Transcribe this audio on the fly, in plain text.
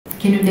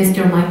Can you test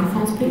your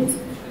microphones, please?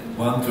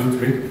 1, 2,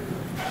 3,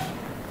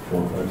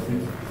 4, 5,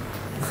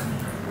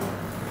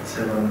 6,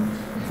 7.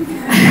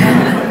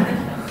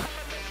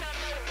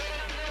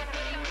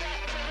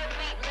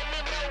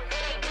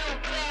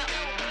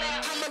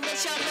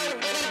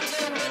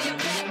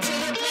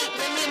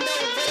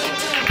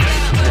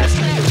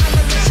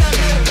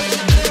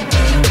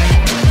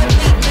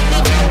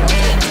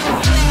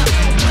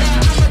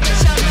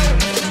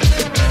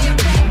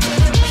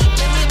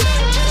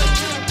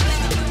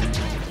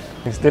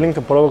 Instilling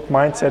a product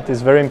mindset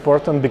is very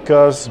important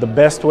because the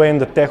best way in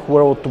the tech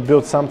world to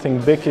build something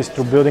big is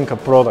through building a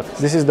product.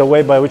 This is the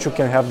way by which you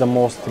can have the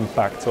most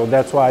impact. So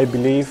that's why I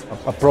believe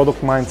a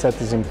product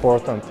mindset is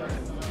important.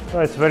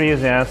 Well, it's a very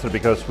easy answer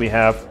because we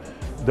have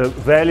the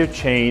value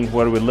chain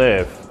where we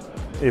live.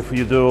 If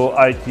you do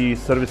IT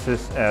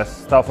services as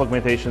staff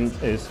augmentation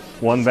is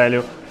one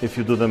value. If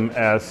you do them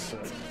as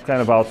kind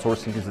of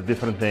outsourcing is a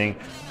different thing.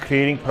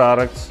 Creating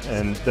products,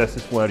 and this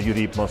is where you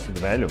reap most of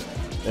the value.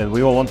 And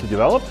we all want to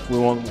develop, we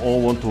all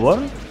want to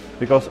learn,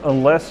 because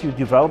unless you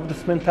develop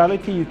this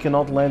mentality, you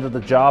cannot land at a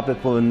job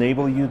that will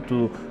enable you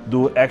to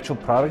do actual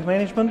product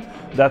management,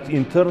 that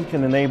in turn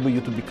can enable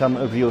you to become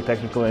a real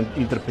technical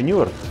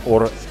entrepreneur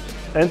or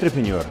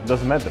entrepreneur,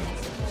 doesn't matter.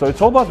 So it's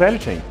all about value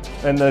chain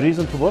and a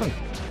reason to learn.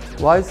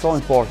 Why it's so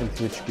important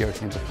to switch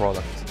gears into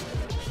product?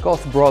 Because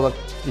product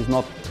is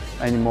not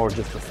anymore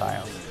just a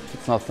science.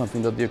 It's not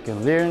something that you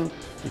can learn,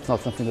 it's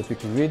not something that you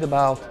can read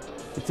about.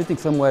 It's sitting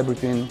somewhere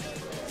between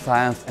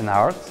science and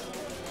art.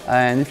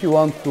 And if you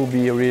want to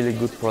be a really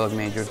good product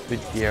manager,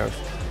 switch gears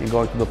and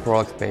go into the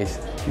product space,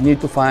 you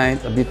need to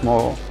find a bit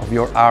more of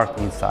your art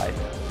inside.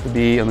 To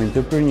be an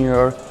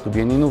entrepreneur, to be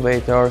an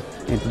innovator,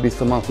 and to be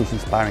someone who's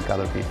inspiring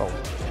other people.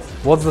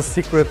 What's the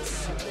secret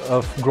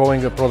of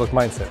growing a product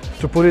mindset?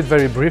 To put it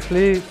very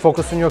briefly,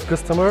 focus on your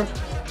customer,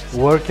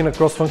 work in a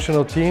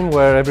cross-functional team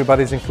where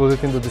everybody is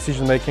included in the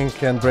decision-making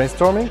and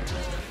brainstorming,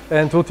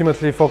 and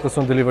ultimately focus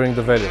on delivering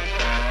the value.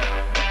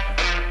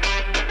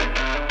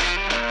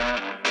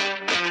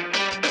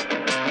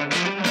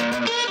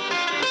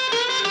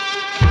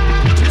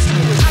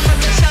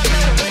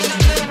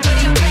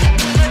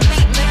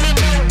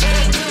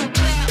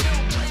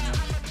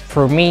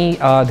 For me,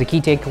 the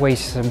key takeaway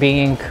is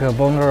being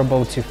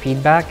vulnerable to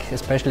feedback,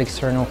 especially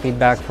external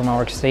feedback from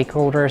our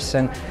stakeholders,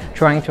 and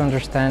trying to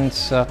understand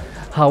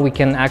how we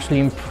can actually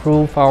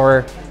improve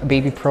our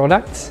baby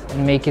product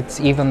and make it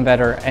even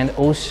better, and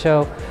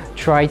also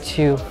try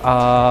to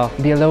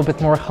be a little bit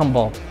more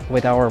humble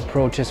with our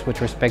approaches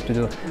with respect to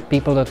the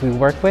people that we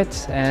work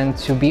with, and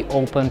to be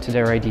open to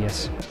their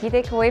ideas. Key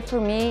takeaway for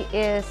me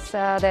is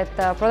that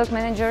product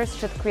managers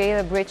should create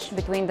a bridge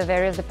between the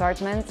various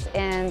departments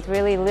and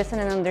really listen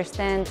and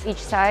understand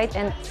each side,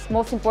 and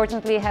most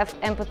importantly have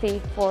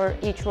empathy for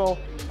each role,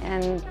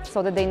 and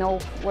so that they know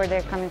where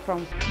they're coming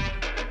from.